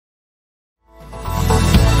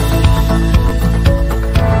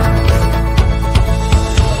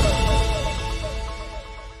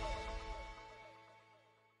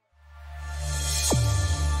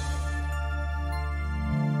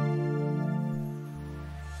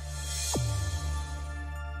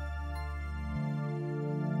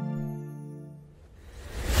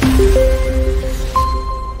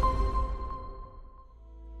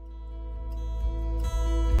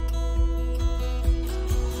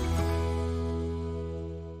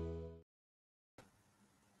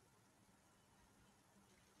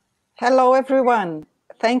Hello, everyone.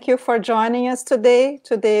 Thank you for joining us today.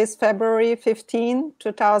 Today is February 15,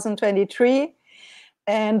 2023,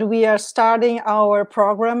 and we are starting our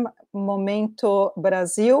program Momento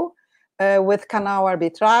Brazil with Canal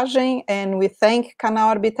Arbitraje, and we thank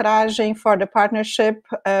Canal Arbitraje for the partnership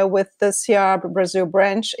with the CIArb Brazil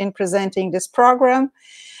branch in presenting this program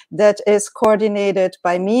that is coordinated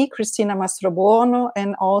by me, Cristina Mastrobuono,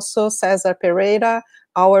 and also Cesar Pereira,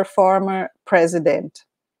 our former president.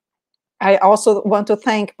 I also want to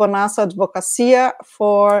thank Bonassa Advocacia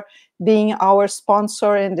for being our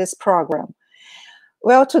sponsor in this program.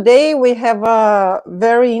 Well, today we have a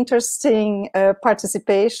very interesting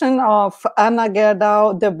participation of Ana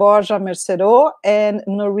Gerdau de Borja Mercero and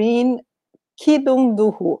Noreen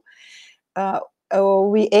Kidunduhu.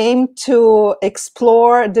 We aim to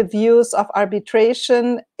explore the views of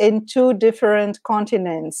arbitration in two different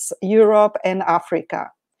continents, Europe and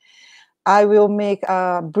Africa. I will make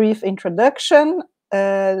a brief introduction.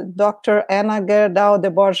 Dr. Ana Gerdau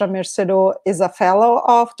de Borja Mercero is a fellow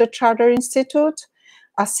of the Charter Institute,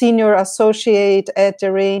 a senior associate at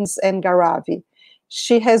the Rains and Garavi.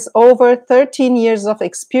 She has over 13 years of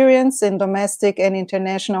experience in domestic and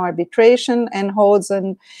international arbitration and holds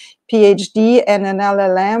a PhD and an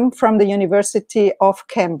LLM from the University of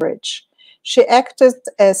Cambridge. She acted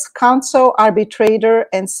as counsel, arbitrator,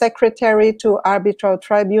 and secretary to arbitral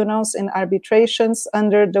tribunals in arbitrations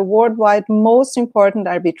under the worldwide most important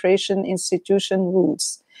arbitration institution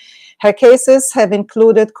rules. Her cases have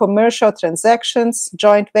included commercial transactions,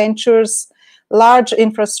 joint ventures, large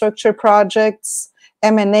infrastructure projects,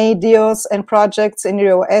 M&A deals, and projects in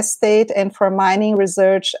real estate and for mining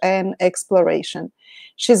research and exploration.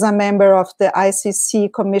 She's a member of the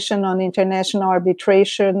ICC Commission on International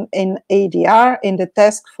Arbitration in ADR in the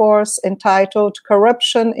task force entitled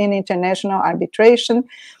Corruption in International Arbitration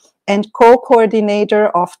and co-coordinator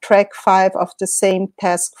of Track 5 of the same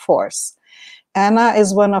task force. Ana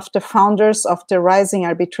is one of the founders of the Rising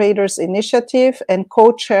Arbitrators Initiative and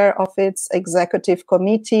co-chair of its executive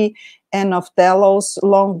committee and of DELO's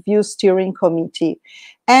Long-View Steering Committee.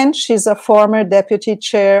 And she's a former deputy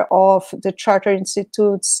chair of the Charter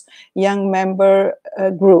Institute's Young Member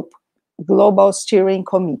Group, Global Steering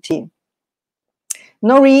Committee.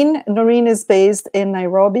 Noreen is based in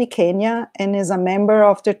Nairobi, Kenya, and is a member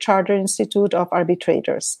of the Charter Institute of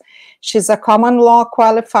Arbitrators. She's a common law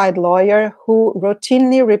qualified lawyer who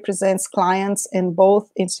routinely represents clients in both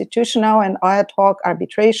institutional and ad hoc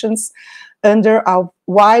arbitrations under a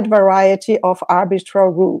wide variety of arbitral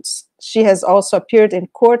rules. She has also appeared in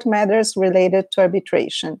court matters related to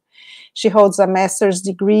arbitration. She holds a master's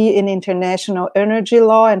degree in international energy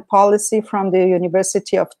law and policy from the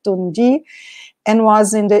University of Dundee and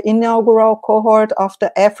was in the inaugural cohort of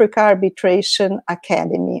the Africa Arbitration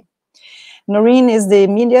Academy. Noreen is the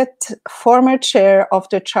immediate former chair of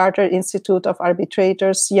the Charter Institute of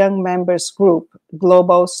Arbitrators Young Members Group,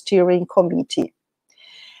 Global Steering Committee.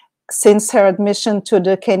 Since her admission to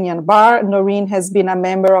the Kenyan bar, Noreen has been a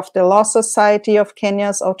member of the Law Society of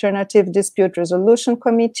Kenya's Alternative Dispute Resolution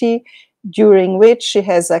Committee, during which she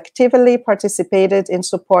has actively participated in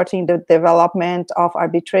supporting the development of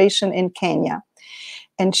arbitration in Kenya.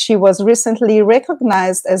 And she was recently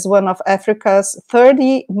recognized as one of Africa's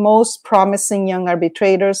 30 most promising young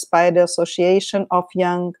arbitrators by the Association of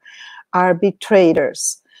Young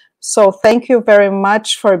Arbitrators. So thank you very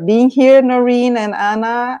much for being here, Noreen and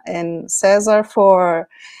Ana and Cesar, for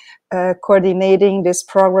coordinating this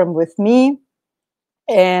program with me.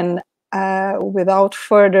 And without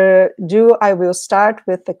further ado, I will start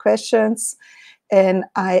with the questions. And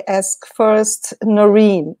I ask first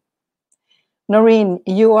Noreen. Noreen,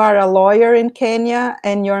 you are a lawyer in Kenya,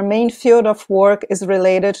 and your main field of work is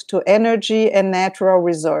related to energy and natural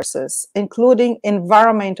resources, including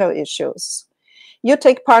environmental issues. You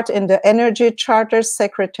take part in the Energy Charter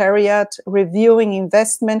Secretariat, reviewing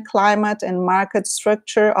investment climate and market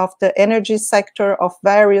structure of the energy sector of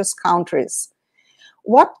various countries.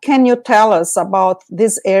 What can you tell us about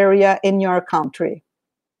this area in your country?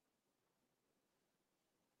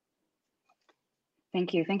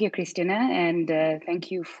 Thank you, Christina, and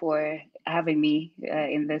thank you for having me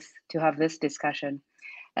to have this discussion.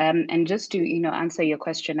 And just to answer your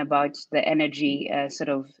question about the energy sort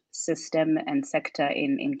of system and sector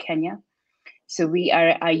in Kenya. So we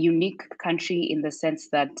are a unique country in the sense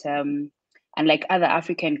that, unlike other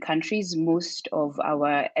African countries, most of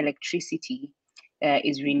our electricity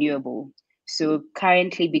is renewable. So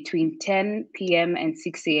currently between 10 p.m. and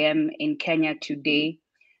 6 a.m. in Kenya today,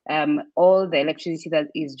 all the electricity that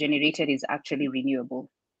is generated is actually renewable.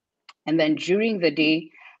 And then during the day,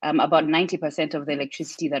 about 90% of the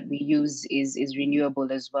electricity that we use is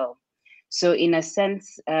renewable as well. So in a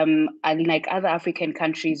sense, unlike other African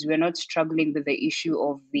countries, we're not struggling with the issue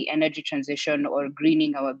of the energy transition or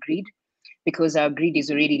greening our grid, because our grid is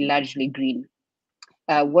already largely green.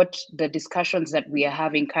 What the discussions that we are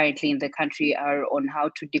having currently in the country are on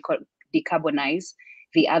how to decarbonize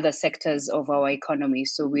the other sectors of our economy.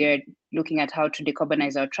 So we are looking at how to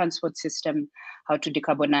decarbonize our transport system, how to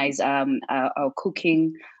decarbonize our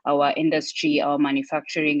cooking, our industry, our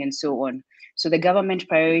manufacturing, and so on. So the government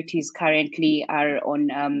priorities currently are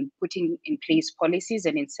on putting in place policies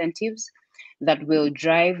and incentives that will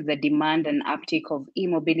drive the demand and uptake of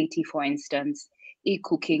e-mobility, for instance,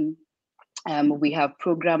 e-cooking. We have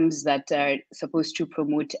programs that are supposed to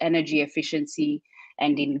promote energy efficiency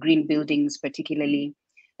and in green buildings particularly.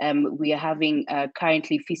 We are having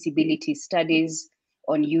currently feasibility studies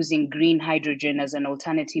on using green hydrogen as an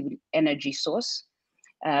alternative energy source,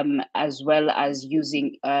 as well as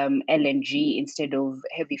using LNG instead of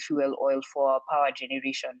heavy fuel oil for power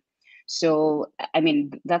generation. So, I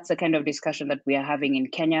mean, that's the kind of discussion that we are having in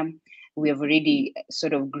Kenya. We have already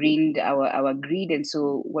sort of greened our grid, and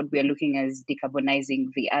so what we are looking at is decarbonizing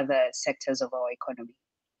the other sectors of our economy.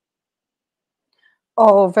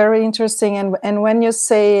 Oh, very interesting. And when you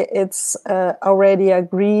say it's already a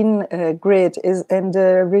green grid, and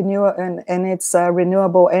it's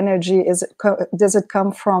renewable energy, does it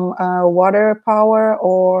come from water power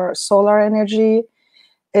or solar energy?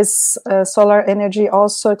 Is solar energy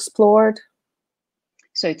also explored?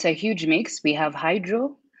 So it's a huge mix. We have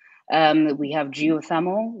hydro, we have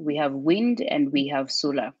geothermal, we have wind, and we have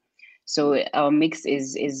solar. So our mix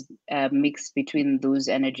is mixed between those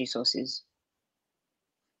energy sources.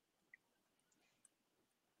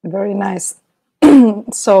 Very nice.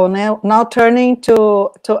 So now turning to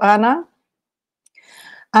Anna.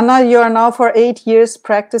 Anna, you are now for 8 years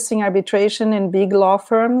practicing arbitration in big law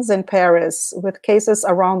firms in Paris with cases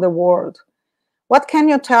around the world. What can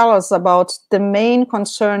you tell us about the main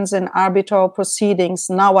concerns in arbitral proceedings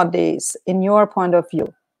nowadays, in your point of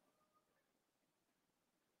view?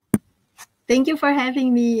 Thank you for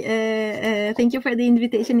having me. Thank you for the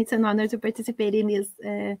invitation. It's an honor to participate in this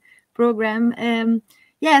program.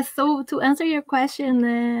 Yes, so to answer your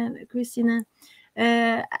question, Christina,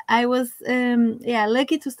 I was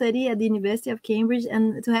lucky to study at the University of Cambridge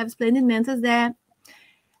and to have splendid mentors there.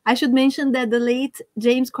 I should mention that the late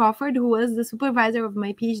James Crawford, who was the supervisor of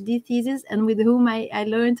my PhD thesis and with whom I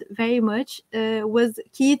learned very much, was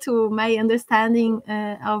key to my understanding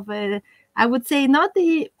of, I would say, not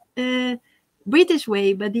the British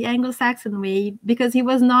way, but the Anglo-Saxon way, because he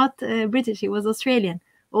was not British, he was Australian.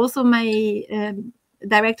 Also, my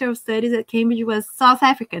director of studies at Cambridge was South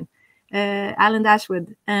African, Alan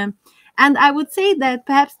Dashwood. And I would say that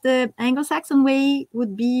perhaps the Anglo-Saxon way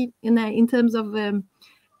would be, in terms of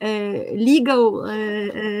legal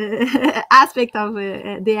aspect of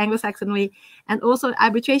the Anglo-Saxon way, and also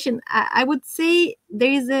arbitration, I would say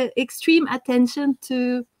there is an extreme attention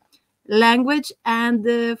to language, and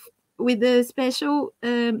with a special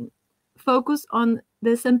focus on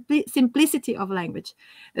the simplicity of language.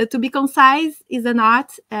 To be concise is an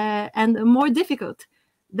art and more difficult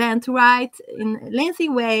than to write in lengthy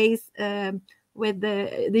ways with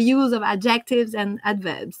the use of adjectives and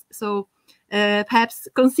adverbs. So perhaps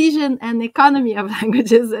concision and economy of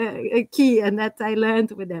language is a key, and that I've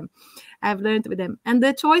learned with them. And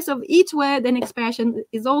the choice of each word and expression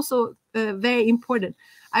is also very important.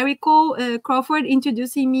 I recall Crawford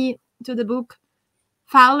introducing me to the book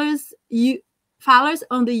Fowler's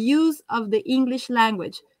on the Use of the English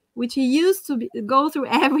Language, which he used to go through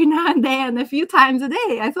every now and then, a few times a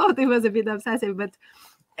day. I thought it was a bit obsessive, but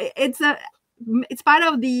it's part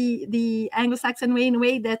of the Anglo-Saxon way, in a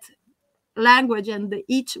way that language and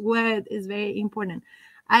each word is very important.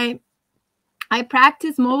 I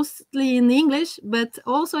practice mostly in English, but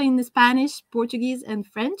also in Spanish, Portuguese, and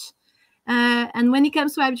French. And when it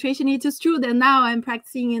comes to arbitration, it is true that now I'm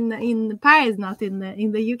practicing in Paris, not in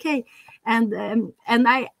the UK. And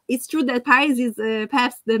it's true that Paris is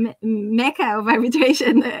perhaps the mecca of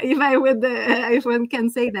arbitration, if one can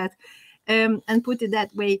say that, and put it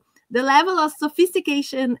that way. The level of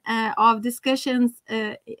sophistication of discussions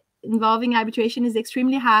involving arbitration is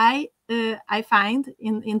extremely high, I find,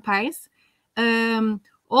 in Paris.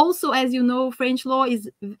 Also, as you know, French law is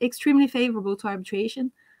extremely favorable to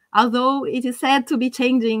arbitration, although it is said to be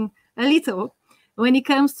changing a little when it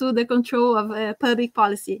comes to the control of public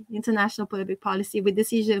policy, international public policy, with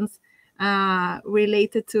decisions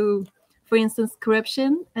related to, for instance,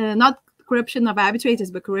 corruption, not corruption of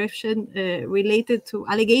arbitrators, but corruption related to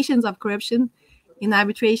allegations of corruption in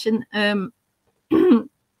arbitration.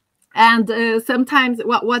 And sometimes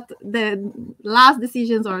what the last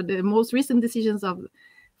decisions or the most recent decisions of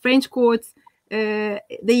French courts,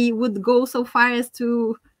 they would go so far as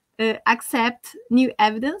to accept new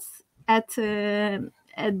evidence in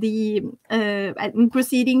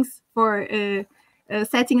proceedings for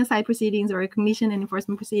setting aside proceedings or commission and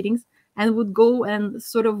enforcement proceedings, and would go and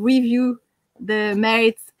sort of review the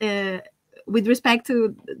merits with respect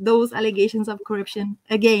to those allegations of corruption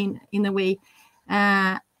again, in a way,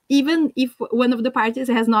 even if one of the parties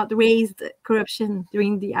has not raised corruption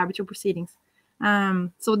during the arbitral proceedings.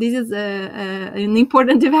 So this is an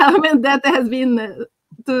important development that has been,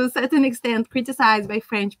 to a certain extent, criticized by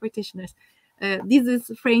French practitioners. This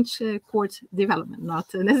is French court development,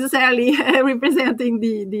 not necessarily representing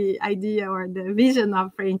the idea or the vision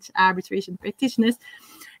of French arbitration practitioners.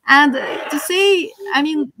 And to say, I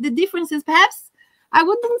mean, the differences, perhaps I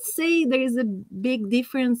wouldn't say there is a big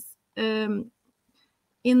difference in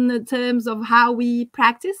the terms of how we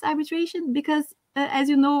practice arbitration, because as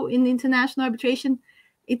you know, in international arbitration,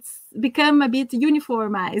 it's become a bit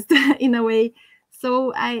uniformized in a way.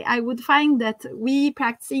 So I would find that we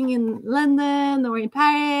practicing in London or in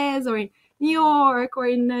Paris or in New York or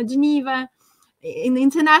in Geneva, in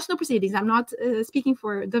international proceedings, I'm not speaking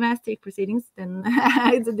for domestic proceedings, then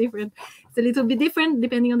it's a little bit different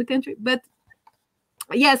depending on the country. But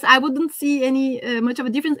yes, I wouldn't see any much of a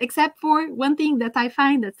difference, except for one thing that I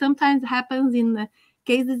find that sometimes happens in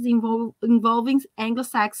cases involving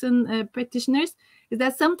Anglo-Saxon practitioners, is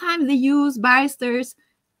that sometimes they use barristers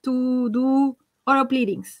to do oral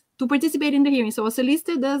pleadings, to participate in the hearing. So a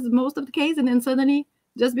solicitor does most of the case, and then suddenly,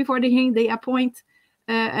 just before the hearing, they appoint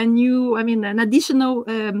an additional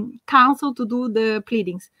counsel to do the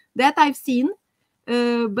pleadings. That I've seen,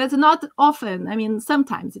 but not often. I mean,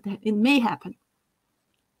 sometimes it may happen.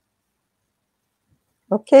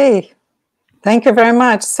 Okay. Thank you very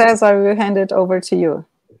much. Cesar, I will hand it over to you.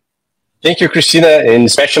 Thank you, Christina, and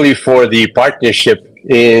especially for the partnership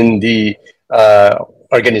in the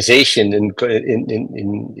organization and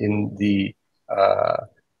in the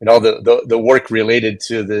the work related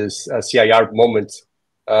to this CIArb Moment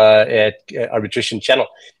at Arbitration Channel.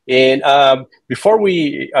 And before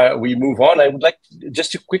we move on, I would like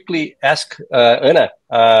just to quickly ask Ana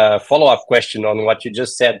a follow-up question on what you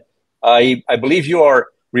just said. I believe you are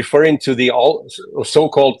referring to the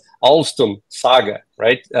so-called Alstom saga,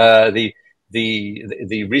 right? The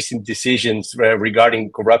recent decisions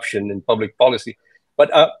regarding corruption and public policy. But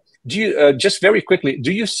do you just very quickly,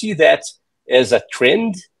 do you see that as a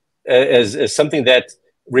trend, as something that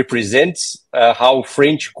represents how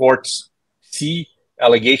French courts see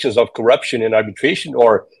allegations of corruption in arbitration,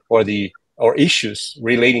 or issues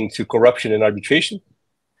relating to corruption in arbitration,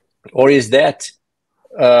 or is that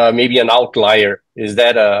maybe an outlier? Is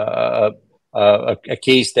that a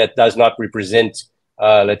case that does not represent,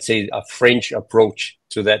 let's say, a French approach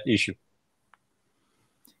to that issue?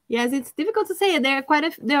 Yes, it's difficult to say. There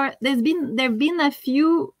have been a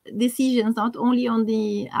few decisions, not only on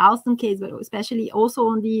the Alstom case, but especially also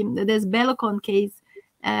on the Bellicon case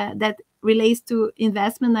that relates to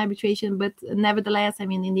investment arbitration. But nevertheless, I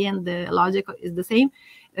mean, in the end, the logic is the same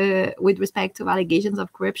with respect to allegations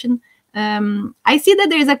of corruption. I see that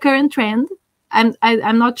there is a current trend.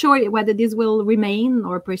 I'm not sure whether this will remain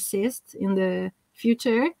or persist in the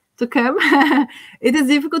future to come. It is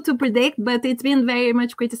difficult to predict, but it's been very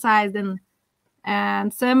much criticized,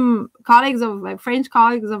 and some colleagues French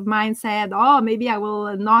colleagues of mine said, "Oh, maybe I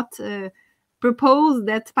will not propose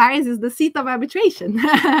that Paris is the seat of arbitration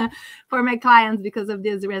for my clients because of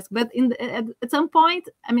this risk." But at some point,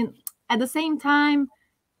 I mean, at the same time,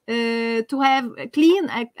 to have a clean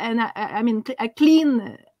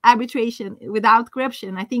arbitration without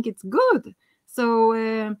corruption, I think it's good. So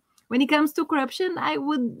when it comes to corruption, I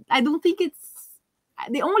don't think it's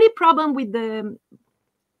the only problem with the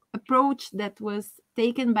approach that was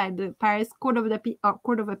taken by the Paris Court of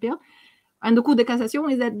Appeal and the Cour de Cassation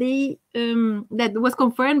is that they that was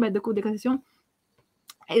confirmed by the Cour de Cassation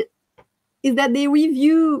is that they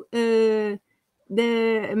review the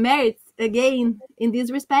merits again in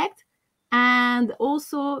this respect, and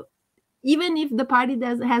also even if the party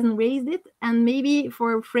hasn't raised it, and maybe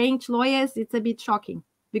for French lawyers it's a bit shocking,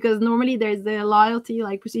 because normally there's the loyalty,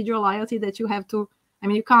 like procedural loyalty, that you have to, I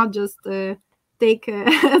mean, you can't just take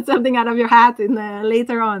something out of your hat and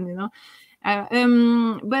later on, you know.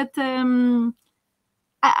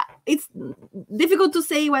 It's difficult to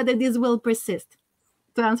say whether this will persist,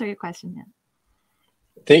 to answer your question. Yeah.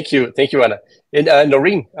 Thank you, Ana. And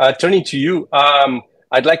Noreen, turning to you,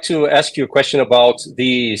 I'd like to ask you a question about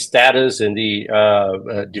the status and the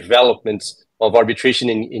developments of arbitration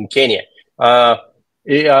in Kenya.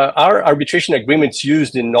 are arbitration agreements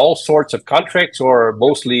used in all sorts of contracts or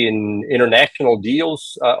mostly in international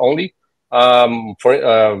deals only?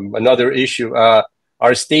 Another issue,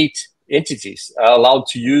 are state entities allowed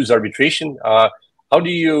to use arbitration? How do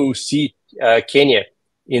you see Kenya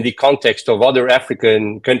in the context of other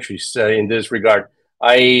African countries in this regard?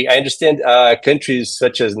 I understand countries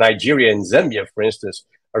such as Nigeria and Zambia, for instance,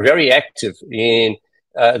 are very active in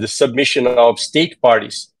the submission of state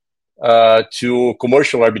parties to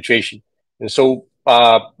commercial arbitration. And so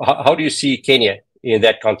how do you see Kenya in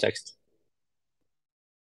that context?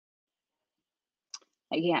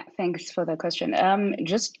 Yeah, thanks for the question.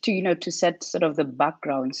 Just to, to set sort of the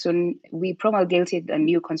background. So we promulgated a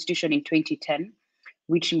new constitution in 2010,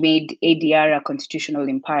 which made ADR a constitutional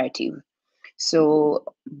imperative. So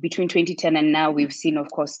between 2010 and now, we've seen,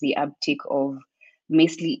 of course, the uptick of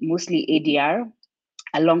mostly ADR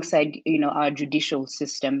alongside, our judicial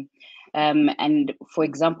system. And for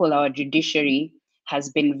example, our judiciary has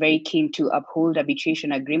been very keen to uphold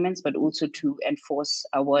arbitration agreements, but also to enforce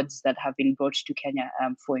awards that have been brought to Kenya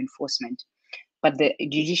for enforcement. But the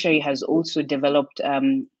judiciary has also developed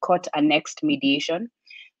court-annexed mediation,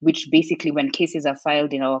 which basically, when cases are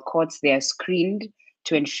filed in our courts, they are screened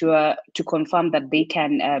to confirm that they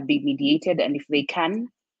can be mediated, and if they can,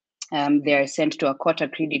 they are sent to a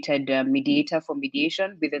court-accredited mediator for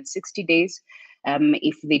mediation within 60 days.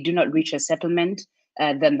 If they do not reach a settlement,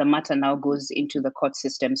 then the matter now goes into the court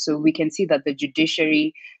system. So we can see that the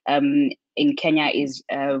judiciary in Kenya is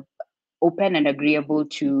open and agreeable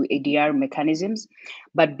to ADR mechanisms.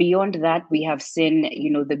 But beyond that, we have seen,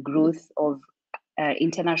 the growth of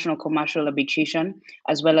international commercial arbitration,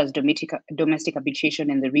 as well as domestic arbitration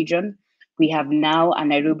in the region. We have now a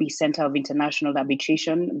Nairobi Center of International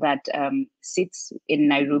Arbitration that sits in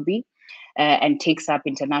Nairobi and takes up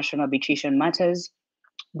international arbitration matters.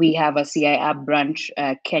 We have a CIArb branch,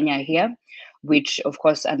 Kenya here, which of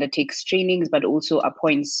course undertakes trainings, but also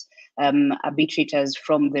appoints arbitrators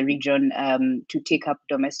from the region to take up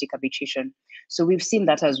domestic arbitration. So we've seen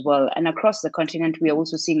that as well. And across the continent, we are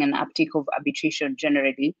also seeing an uptick of arbitration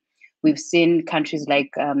generally. We've seen countries like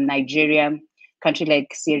Nigeria, country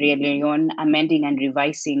like Sierra Leone amending and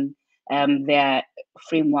revising their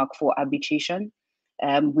framework for arbitration.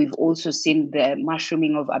 We've also seen the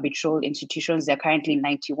mushrooming of arbitral institutions. There are currently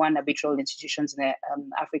 91 arbitral institutions in the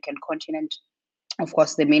African continent. Of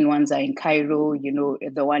course, the main ones are in Cairo,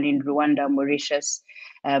 the one in Rwanda, Mauritius,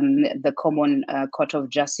 the Common Court of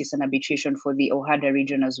Justice and Arbitration for the OHADA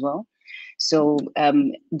region as well. So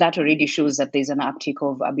that already shows that there's an uptick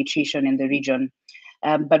of arbitration in the region.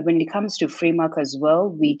 But when it comes to framework as well,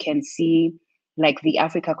 we can see like the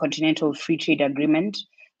Africa Continental Free Trade Agreement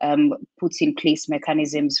puts in place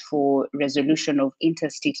mechanisms for resolution of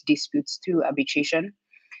interstate disputes through arbitration.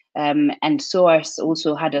 And SOAS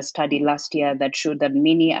also had a study last year that showed that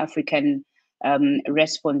many African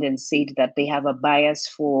respondents said that they have a bias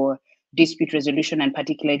for dispute resolution and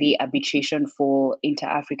particularly arbitration for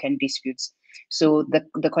inter-African disputes. So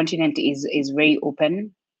the continent is very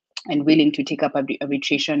open and willing to take up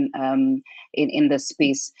arbitration in the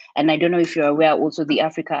space. And I don't know if you're aware, also the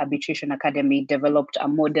Africa Arbitration Academy developed a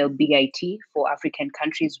model BIT for African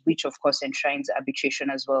countries, which of course enshrines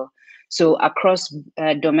arbitration as well. So across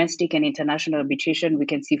domestic and international arbitration, we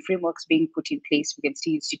can see frameworks being put in place. We can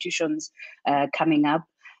see institutions coming up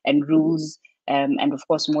and rules, and of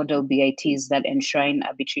course model BITs that enshrine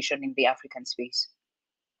arbitration in the African space.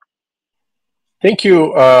 Thank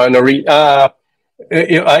you, Noreen. I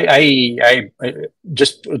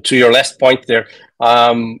just to your last point there,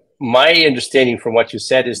 my understanding from what you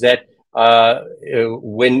said is that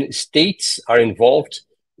when states are involved,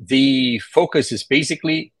 the focus is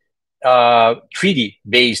basically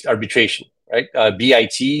treaty-based arbitration, right?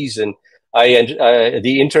 BITs and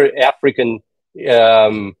the Inter-African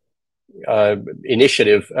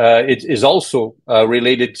initiative. It is also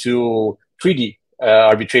related to treaty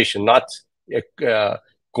arbitration, not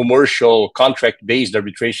commercial contract-based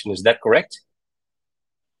arbitration. Is that correct?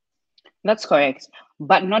 That's correct.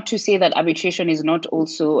 But not to say that arbitration is not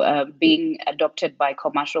also being adopted by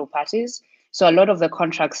commercial parties. So a lot of the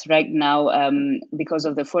contracts right now, because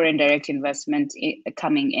of the foreign direct investment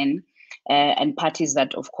coming in, and parties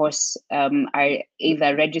that, of course, are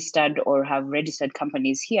either registered or have registered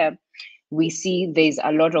companies here, we see there's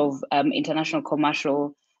a lot of international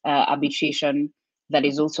commercial arbitration that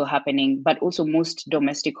is also happening, but also most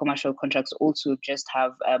domestic commercial contracts also just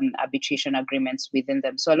have arbitration agreements within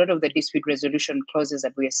them. So a lot of the dispute resolution clauses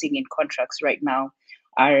that we are seeing in contracts right now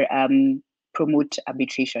are promote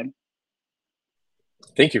arbitration.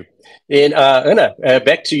 Thank you. And Anna,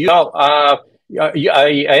 back to you now.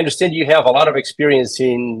 I understand you have a lot of experience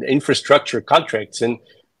in infrastructure contracts, and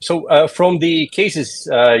so from the cases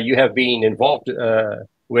you have been involved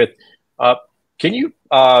with, can you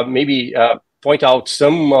maybe point out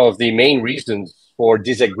some of the main reasons for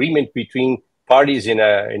disagreement between parties in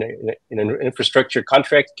an infrastructure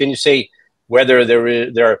contract? Can you say whether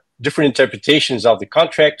there are different interpretations of the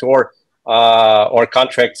contract, or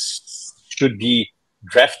contracts should be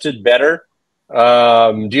drafted better?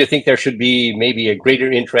 Do you think there should be maybe a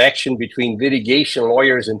greater interaction between litigation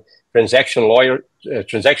lawyers and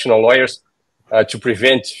transactional lawyers to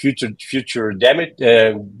prevent future damage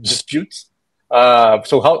disputes?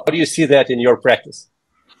 So how do you see that in your practice?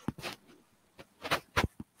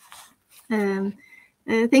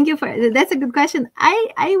 Thank you for that's a good question.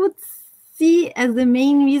 I would see as the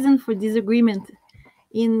main reason for disagreement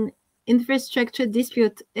in infrastructure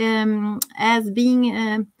dispute as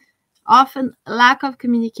being often lack of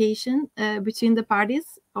communication between the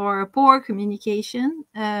parties, or poor communication,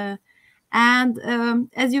 and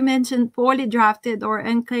as you mentioned, poorly drafted or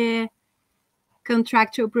unclear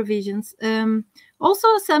contractual provisions.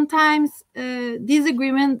 Also, sometimes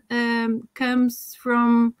disagreement comes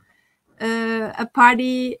from a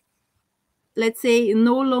party, let's say,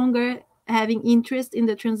 no longer having interest in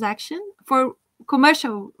the transaction for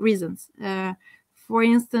commercial reasons. For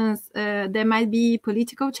instance, there might be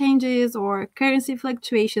political changes or currency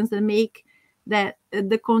fluctuations that make that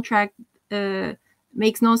the contract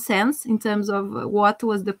makes no sense in terms of what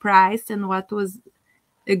was the price and what was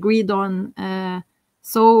agreed on.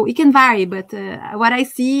 So it can vary, but what I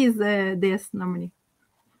see is this normally.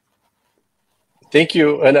 Thank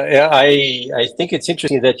you. And I think it's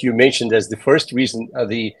interesting that you mentioned as the first reason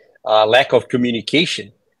the lack of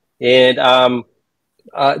communication. And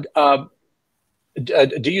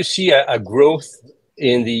do you see a growth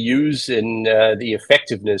in the use and the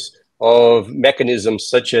effectiveness of mechanisms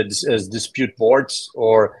such as dispute boards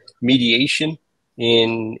or mediation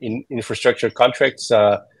in infrastructure contracts?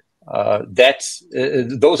 Those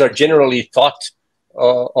are generally thought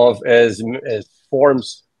of as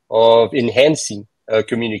forms of enhancing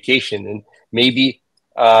communication and maybe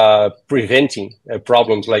preventing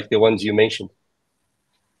problems like the ones you mentioned.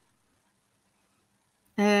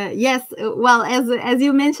 Yes, well, as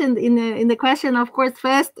you mentioned in the question, of course,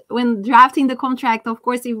 first, when drafting the contract, of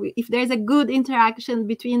course, if there's a good interaction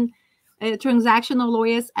between transactional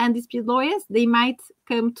lawyers and dispute lawyers, they might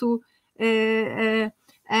come to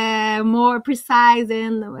more precise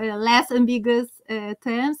and less ambiguous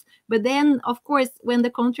terms. But then, of course, when the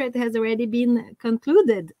contract has already been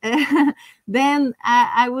concluded, then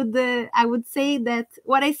I would say that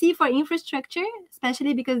what I see for infrastructure,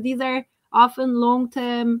 especially because these are often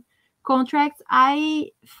long-term contracts,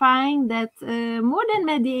 I find that more than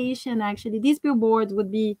mediation, actually, dispute boards would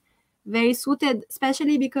be very suited,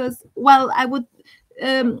 especially because, well, I would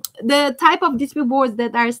the type of dispute boards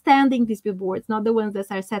that are standing dispute boards, not the ones that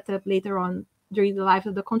are set up later on during the life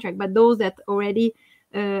of the contract, but those that already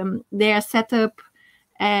they are set up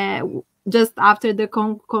just after the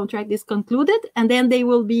contract is concluded, and then they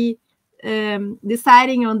will be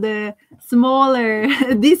deciding on the smaller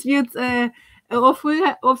disputes au fur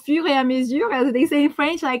et à mesure, as they say in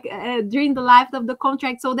French, like during the life of the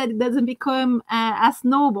contract, so that it doesn't become a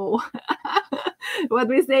snowball. What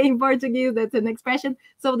we say in Portuguese, that's an expression.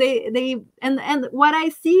 So and what I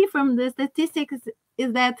see from the statistics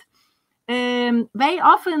is that very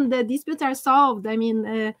often the disputes are solved, I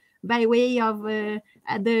mean, by way of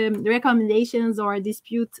the recommendations or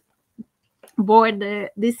dispute board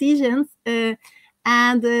decisions,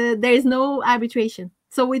 and there is no arbitration.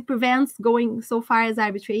 So it prevents going so far as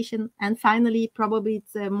arbitration. And finally, probably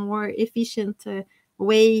it's a more efficient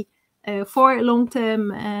way for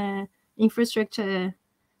long-term infrastructure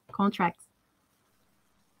contracts.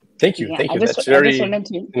 Thank you. Thank you. That's very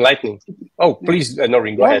enlightening. Oh, please,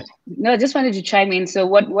 Noreen, go ahead. No, I just wanted to chime in. So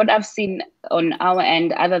what I've seen on our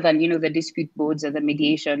end, other than, the dispute boards and the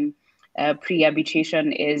mediation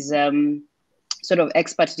pre-arbitration, is sort of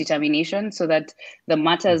expert determination, so that the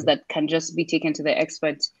matters that can just be taken to the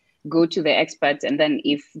expert go to the expert, and then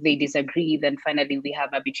if they disagree, then finally we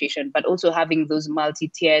have arbitration. But also having those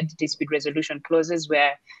multi-tiered dispute resolution clauses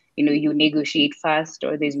where you negotiate first,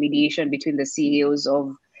 or there's mediation between the CEOs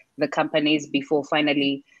of the companies before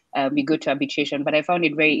finally we go to arbitration. But I found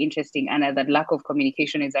it very interesting, Anna, that lack of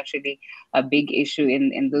communication is actually a big issue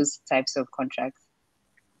in those types of contracts.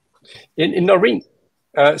 In Noreen,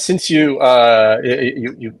 since you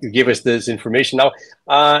gave us this information now,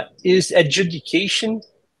 is adjudication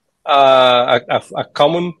a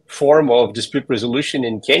common form of dispute resolution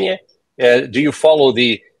in Kenya? Do you follow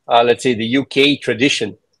the, let's say, the UK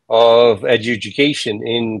tradition of adjudication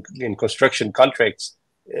in construction contracts,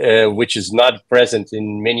 which is not present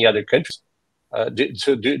in many other countries.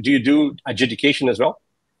 Do you do adjudication as well?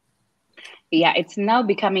 Yeah, it's now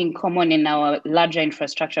becoming common in our larger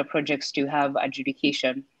infrastructure projects to have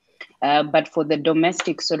adjudication. But for the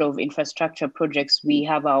domestic sort of infrastructure projects, we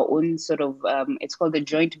have our own sort of, it's called the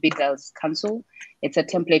Joint Bidders Council. It's a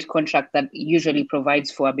template contract that usually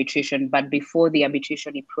provides for arbitration, but before the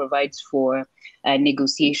arbitration, it provides for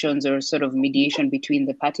negotiations or sort of mediation between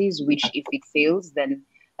the parties, which if it fails, then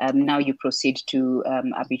now you proceed to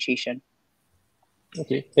arbitration.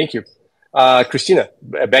 Okay, thank you. Christina,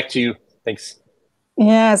 back to you. Thanks.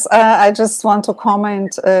 Yes, I just want to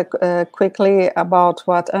comment quickly about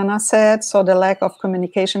what Anna said. So the lack of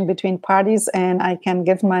communication between parties, and I can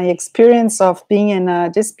give my experience of being in a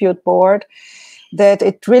dispute board, that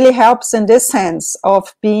it really helps in this sense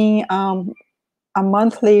of being a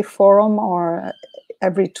monthly forum or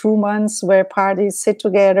every 2 months where parties sit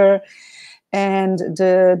together and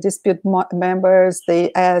the dispute members,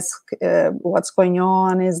 they ask what's going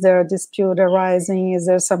on, is there a dispute arising, is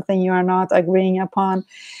there something you are not agreeing upon?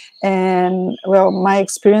 And well, my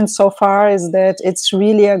experience so far is that it's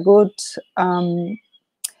really a good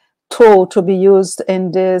tool to be used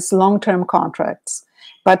in these long-term contracts.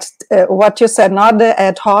 But what you said, not the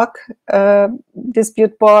ad hoc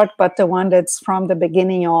dispute board, but the one that's from the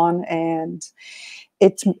beginning on, and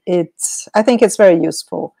it's I think it's very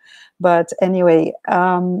useful. But anyway,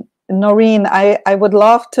 Noreen, I would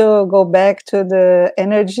love to go back to the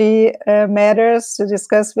energy matters to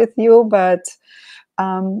discuss with you, but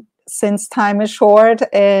since time is short,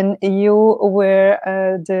 and you were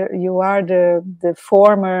the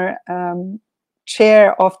former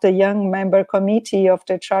chair of the Young Member Committee of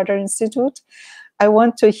the Charter Institute, I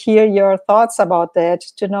want to hear your thoughts about that,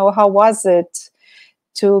 to know how was it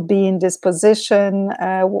to be in this position?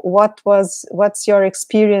 What's your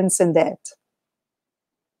experience in that?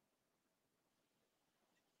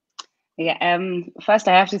 Yeah, first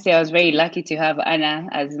I have to say I was very lucky to have Anna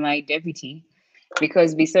as my deputy,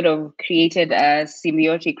 because we sort of created a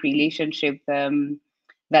symbiotic relationship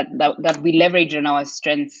that we leverage on our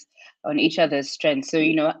strengths, on each other's strengths. So,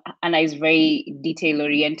 you know, Anna is very detail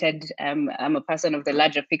oriented. I'm a person of the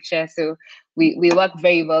larger picture. So we work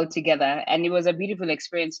very well together, and it was a beautiful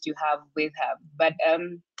experience to have with her. But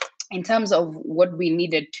in terms of what we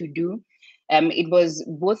needed to do, it was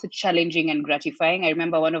both challenging and gratifying. I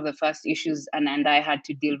remember one of the first issues Anna and I had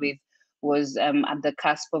to deal with was at the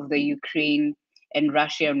cusp of the Ukraine and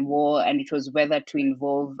Russian war, and it was whether to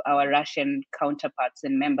involve our Russian counterparts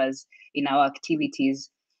and members in our activities.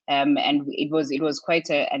 And it was quite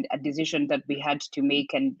a decision that we had to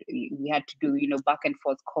make, and we had to do, you know, back and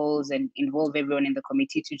forth calls and involve everyone in the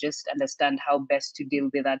committee to just understand how best to deal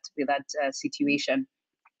with that situation.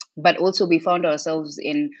 But also we found ourselves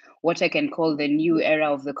in what I can call the new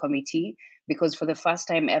era of the committee, because for the first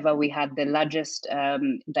time ever, we had the largest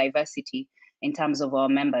diversity in terms of our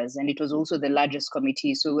members. And it was also the largest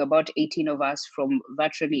committee. So about 18 of us from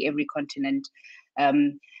virtually every continent.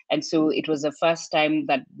 And so it was the first time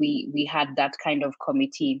that we had that kind of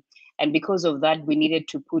committee. And because of that, we needed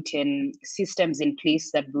to put in systems in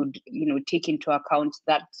place that would, you know, take into account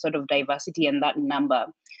that sort of diversity and that number.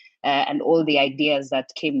 And all the ideas that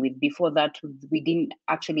came with. Before that, we didn't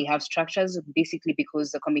actually have structures, basically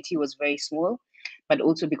because the committee was very small, but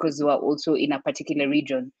also because we were also in a particular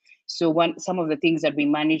region. So some of the things that we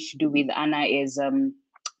managed to do with Anna is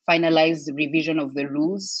finalize the revision of the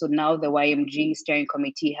rules. So now the YMG steering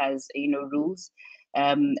committee has, you know, rules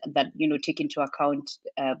that, you know, take into account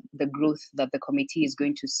the growth that the committee is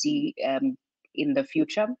going to see in the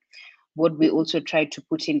future. What we also tried to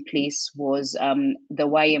put in place was the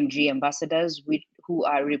YMG ambassadors, who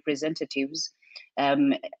are representatives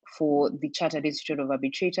for the Chartered Institute of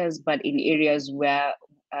Arbitrators, but in areas where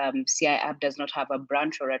CIArb does not have a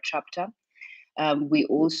branch or a chapter. We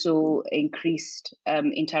also increased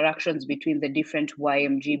interactions between the different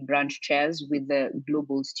YMG branch chairs with the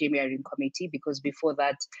Global Steering Committee, because before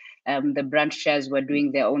that, the branch chairs were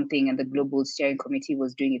doing their own thing and the Global Steering Committee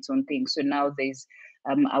was doing its own thing. So now there's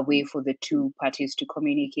a way for the two parties to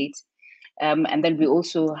communicate. And then we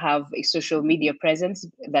also have a social media presence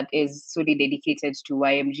that is solely dedicated to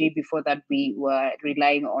YMG. Before that, we were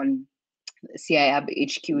relying on CIArb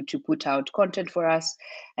HQ to put out content for us,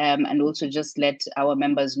 and also just let our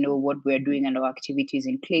members know what we're doing and our activities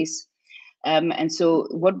in place. And so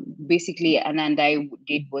what basically Anna and I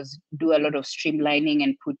did was do a lot of streamlining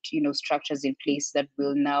and put, you know, structures in place that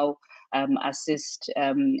will now assist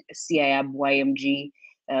CIArb YMG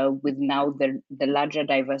with now the larger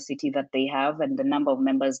diversity that they have and the number of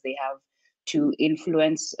members they have, to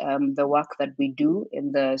influence the work that we do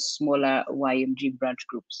in the smaller YMG branch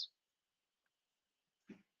groups?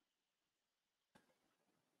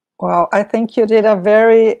 Well, I think you did a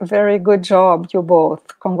very, very good job, you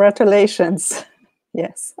both. Congratulations.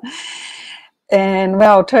 Yes. And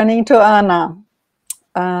well, turning to Anna.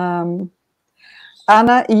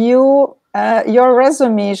 Anna, your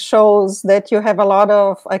resume shows that you have a lot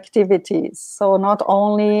of activities. So not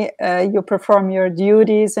only you perform your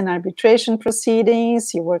duties in arbitration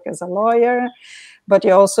proceedings, you work as a lawyer, but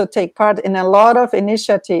you also take part in a lot of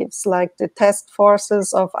initiatives like the task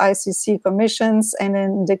forces of ICC commissions and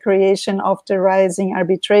in the creation of the Rising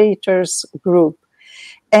Arbitrators Group.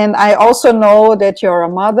 And I also know that you're a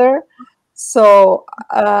mother. So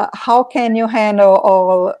how can you handle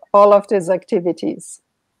all of these activities?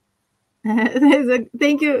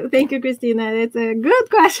 Thank you, Christina. It's a good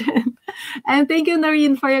question, and thank you,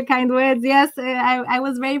 Noreen, for your kind words. Yes, I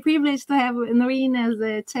was very privileged to have Noreen as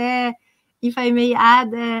a chair. If I may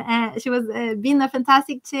add, she was been a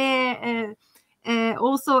fantastic chair,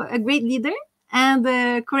 also a great leader and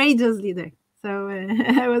a courageous leader. So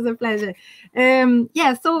it was a pleasure.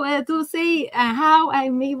 Yeah, so to say how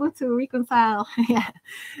I'm able to reconcile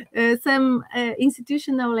some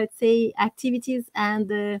institutional, let's say, activities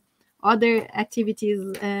and other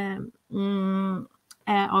activities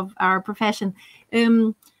of our profession.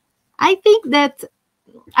 I think that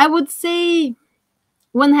I would say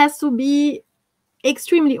one has to be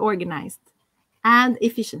extremely organized and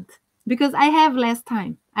efficient because I have less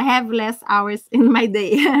time. I have less hours in my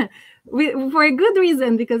day for a good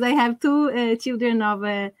reason, because I have two children of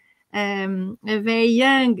a very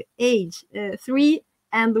young age, 3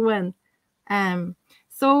 and 1.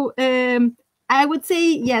 So I would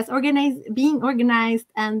say, yes, being organized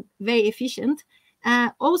and very efficient.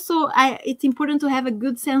 Also, it's important to have a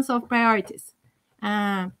good sense of priorities,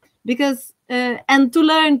 because and to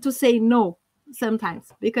learn to say no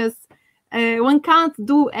sometimes, because one can't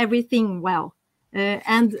do everything well.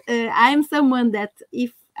 And I'm someone that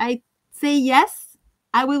if I say yes,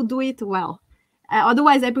 I will do it well.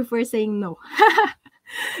 Otherwise, I prefer saying no.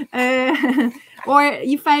 Or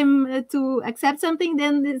if I'm to accept something,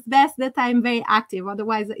 then it's best that I'm very active.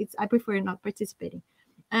 Otherwise, I prefer not participating.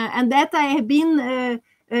 And that I have been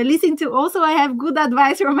listening to. Also, I have good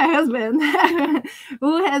advice from my husband,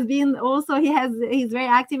 who has been also, he's very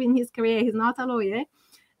active in his career. He's not a lawyer.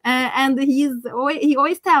 And he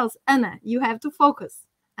always tells Anna, you have to focus,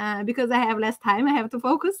 because I have less time. I have to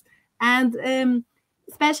focus, and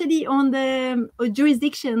especially on the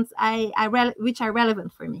jurisdictions which are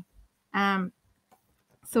relevant for me.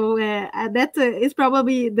 So that is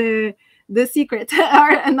probably the secret,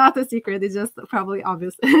 or not a secret. It's just probably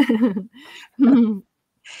obvious.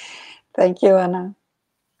 Thank you, Anna.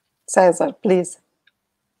 Cesar, please.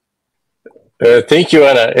 Thank you,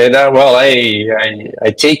 Anna. And well,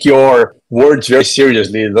 I take your words very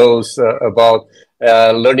seriously. Those about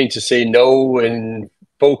learning to say no and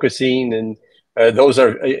focusing, and those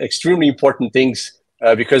are extremely important things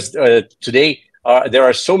because today there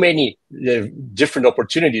are so many different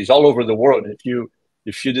opportunities all over the world.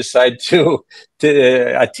 If you decide to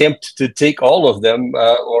attempt to take all of them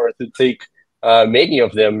or to take many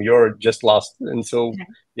of them, you're just lost. And so,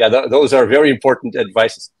 yeah, those are very important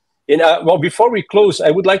advices. And well, before we close,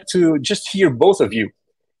 I would like to just hear both of you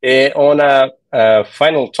on a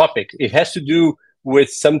final topic. It has to do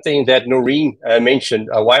with something that Noreen mentioned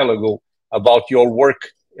a while ago about your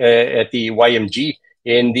work at the YMG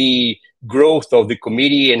and the growth of the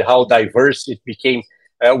committee and how diverse it became.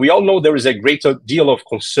 We all know there is a great deal of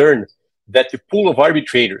concern that the pool of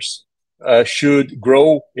arbitrators should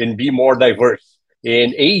grow and be more diverse.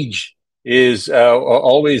 And age is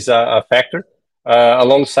always a factor.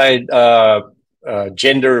 Alongside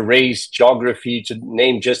gender, race, geography, to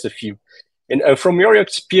name just a few. And from your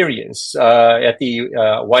experience at the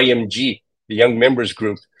YMG, the Young Members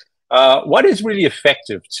Group, what is really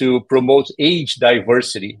effective to promote age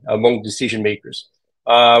diversity among decision makers?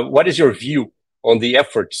 What is your view on the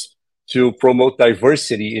efforts to promote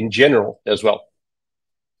diversity in general as well?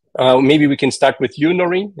 Maybe we can start with you,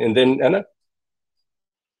 Noreen, and then Anna.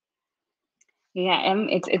 Yeah,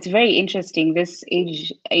 it's very interesting, this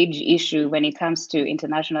age issue when it comes to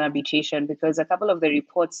international arbitration, because a couple of the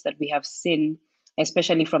reports that we have seen,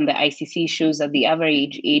 especially from the ICC, shows that the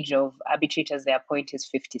average age of arbitrators they appoint is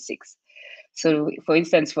 56. So, for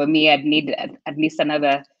instance, for me, I'd need at least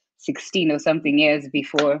another 16 or something years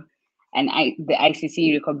before, and the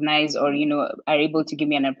ICC recognize or are able to give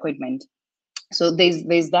me an appointment. So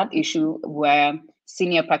there's that issue where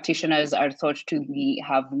senior practitioners are thought to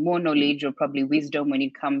have more knowledge or probably wisdom when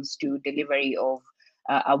it comes to delivery of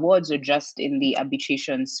awards or just in the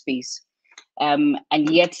arbitration space. And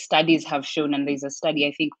yet studies have shown, and there's a study,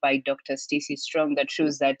 I think, by Dr. Stacey Strong that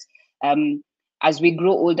shows that as we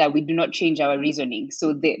grow older, we do not change our reasoning.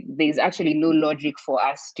 So there's actually no logic for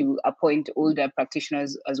us to appoint older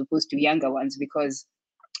practitioners as opposed to younger ones, because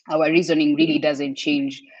our reasoning really doesn't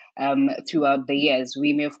change throughout the years.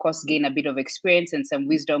 We may, of course, gain a bit of experience and some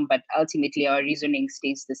wisdom, but ultimately our reasoning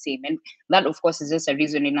stays the same. And that, of course, is just a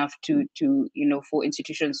reason enough to for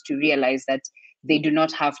institutions to realize that they do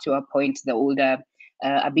not have to appoint the older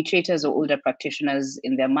arbitrators or older practitioners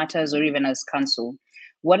in their matters, or even as counsel.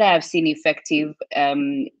 What I have seen effective,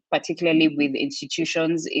 particularly with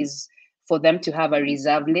institutions, is for them to have a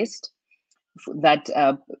reserve list that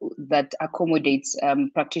accommodates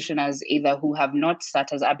practitioners either who have not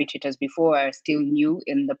sat as arbitrators before or are still new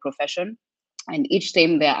in the profession. And each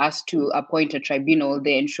time they're asked to appoint a tribunal,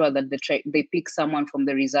 they ensure that they pick someone from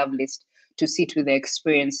the reserve list to sit with the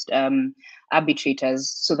experienced arbitrators,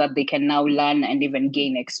 so that they can now learn and even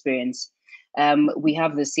gain experience. We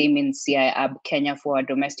have the same in CIArb Kenya for our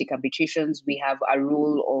domestic arbitrations. We have a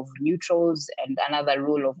rule of neutrals and another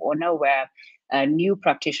rule of honor, where new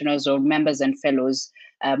practitioners or members and fellows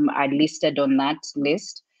are listed on that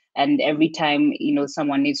list. And every time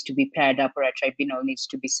someone needs to be paired up, or a tribunal needs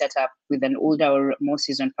to be set up with an older or more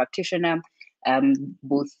seasoned practitioner,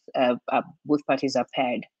 both parties are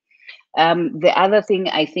paired. The other thing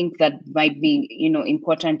I think that might be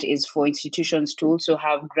important is for institutions to also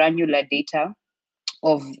have granular data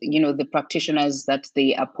of the practitioners that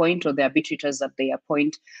they appoint or the arbitrators that they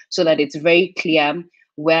appoint, so that it's very clear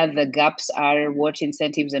where the gaps are, what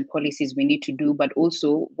incentives and policies we need to do, but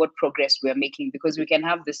also what progress we're making, because we can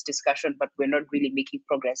have this discussion, but we're not really making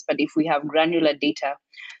progress. But if we have granular data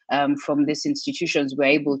from these institutions, we're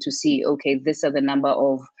able to see, okay, these are the number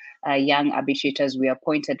of young arbitrators we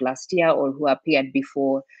appointed last year, or who appeared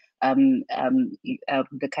before,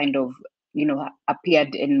 the kind of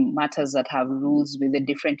appeared in matters that have rules with the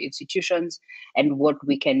different institutions, and what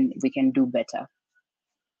we can do better.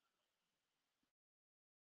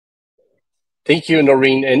 Thank you,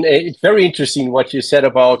 Noreen. And it's very interesting what you said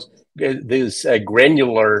about this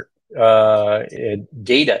granular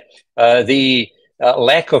data. The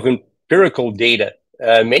lack of empirical data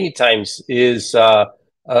many times is a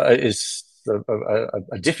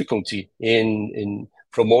difficulty in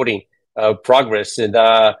promoting progress. And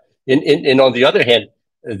on the other hand,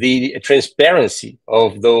 the transparency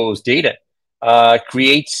of those data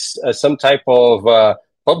creates some type of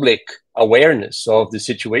public awareness of the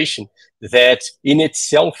situation that in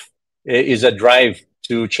itself is a drive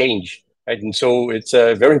to change, right? And so it's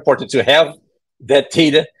very important to have that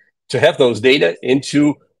data, to have those data, and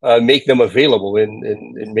to make them available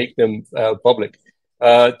and make them public.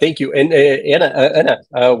 Thank you. And Anna,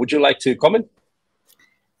 would you like to comment?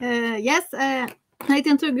 Yes, I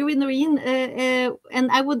tend to agree with Noreen,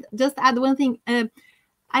 and I would just add one thing.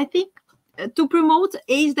 I think to promote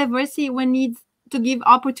age diversity, one needs to give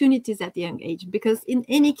opportunities at a young age, because in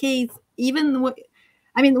any case, one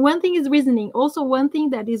thing is reasoning. Also, one thing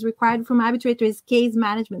that is required from arbitrator is case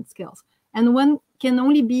management skills. And one can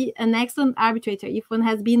only be an excellent arbitrator if one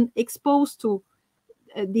has been exposed to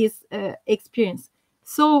this experience.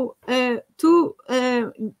 So to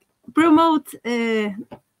promote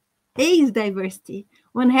age diversity,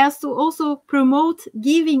 one has to also promote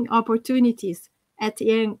giving opportunities at a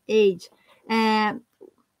young age. And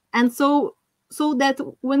so that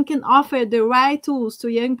one can offer the right tools to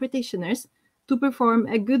young practitioners to perform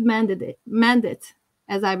a good mandate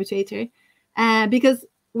as arbitrator, because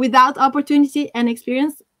without opportunity and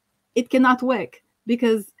experience, it cannot work,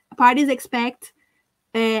 because parties expect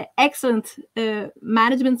excellent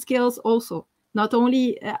management skills also, not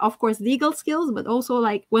only, of course, legal skills, but also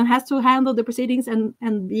like one has to handle the proceedings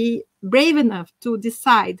and be brave enough to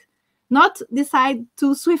decide, not decide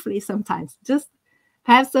too swiftly sometimes, just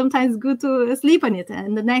have sometimes good to sleep on it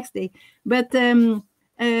and the next day. But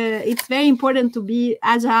it's very important to be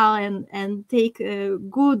agile and take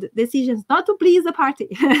good decisions, not to please the party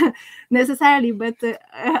necessarily, but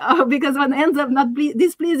because one ends up not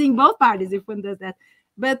displeasing both parties if one does that.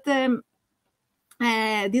 But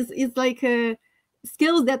this is like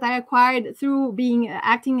skills that are acquired through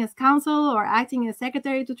acting as counsel or acting as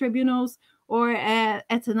secretary to tribunals, or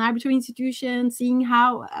at an arbitral institution, seeing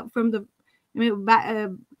how from the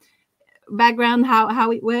background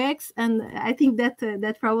how it works. And I think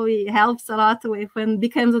that probably helps a lot if one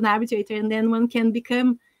becomes an arbitrator, and then one can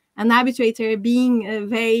become an arbitrator being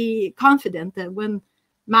very confident that one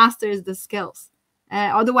masters the skills.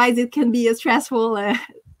 Otherwise it can be a stressful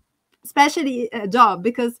especially job,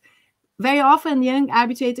 because very often young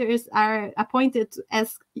arbitrators are appointed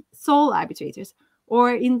as sole arbitrators,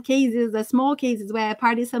 or in cases, the small cases where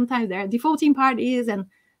parties, sometimes there are defaulting parties and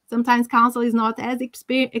sometimes counsel is not as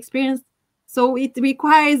experienced. So it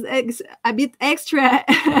requires a bit extra,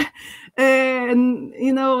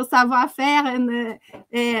 you know, savoir-faire and,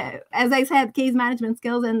 as I said, case management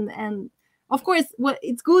skills. And of course,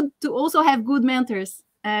 it's good to also have good mentors.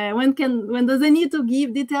 One doesn't need to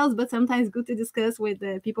give details, but sometimes good to discuss with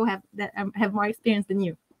people that have more experience than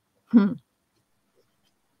you.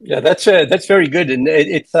 Yeah, that's very good, and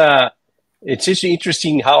it's just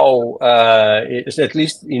interesting how it's, at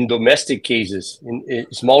least in domestic cases, in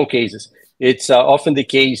small cases, it's often the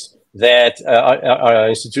case that our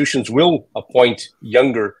institutions will appoint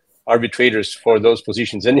younger arbitrators for those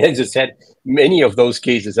positions. And as I said, many of those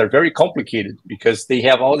cases are very complicated because they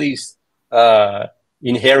have all these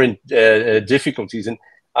inherent difficulties. And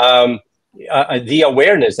the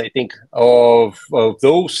awareness, I think, of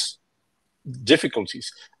those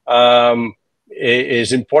difficulties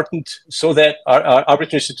is important so that our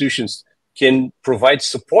arbitration institutions can provide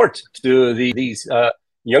support to these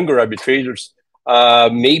younger arbitrators,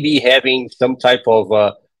 maybe having some type of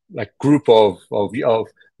like group of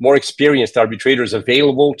more experienced arbitrators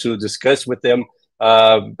available to discuss with them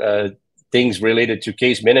things related to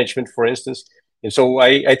case management, for instance. And so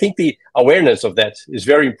I think the awareness of that is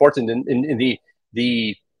very important in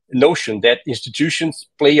the notion that institutions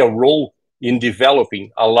play a role in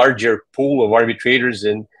developing a larger pool of arbitrators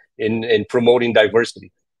and in promoting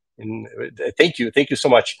diversity. And thank you so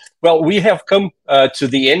much. Well, we have come to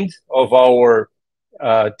the end of our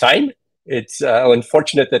time. It's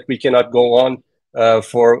unfortunate that we cannot go on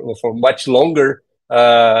for much longer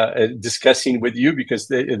discussing with you, because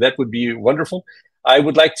that would be wonderful. I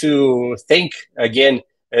would like to thank again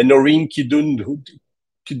Noreen Kidunduhu.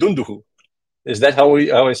 Is that how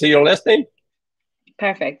I say your last name?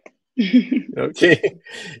 Perfect. Okay.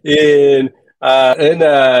 And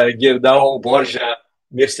Ana Gerdau Borja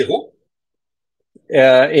Mercero.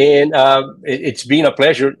 And it's been a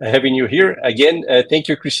pleasure having you here again. Thank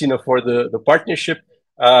you, Cristina, for the partnership.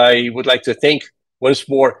 I would like to thank once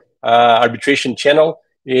more Arbitration Channel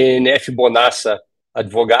in F. Bonassa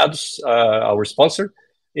Advogados, our sponsor,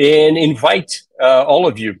 and invite all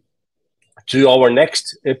of you to our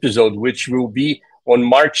next episode, which will be on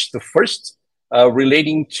March the 1st,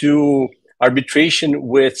 relating to arbitration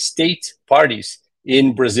with state parties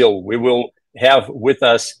in Brazil. We will have with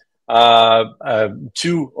us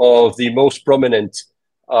two of the most prominent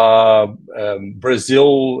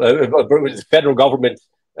federal government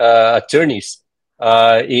attorneys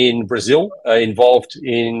in Brazil, involved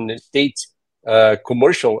in state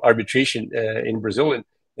commercial arbitration in Brazil. And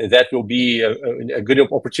that will be a good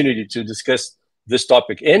opportunity to discuss this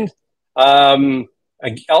topic. And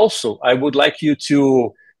also, I would like you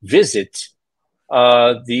to visit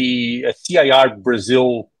the CIArb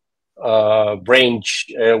Brazil branch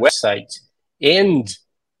website and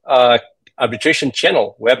Arbitration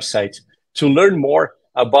Channel website to learn more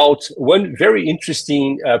about one very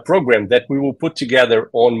interesting program that we will put together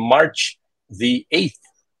on March the 8th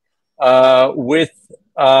with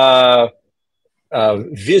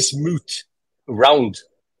Vismut round,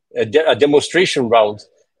 a demonstration round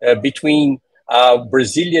between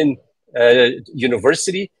Brazilian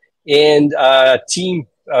university and a team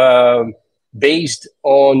based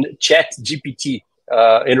on ChatGPT,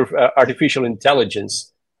 artificial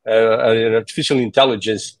intelligence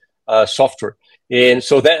software. And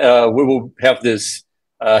so that we will have this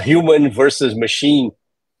human versus machine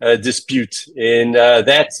dispute, and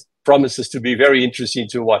that promises to be very interesting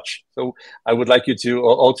to watch. So I would like you to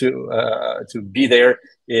all to be there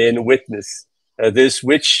and witness this,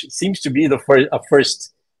 which seems to be the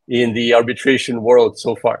first in the arbitration world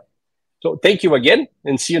so far. So thank you again,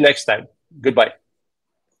 and see you next time. Goodbye.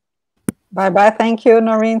 Bye-bye. Thank you,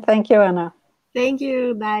 Noreen. Thank you, Ana. Thank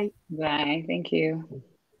you. Bye. Bye. Thank you.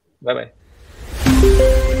 Bye-bye.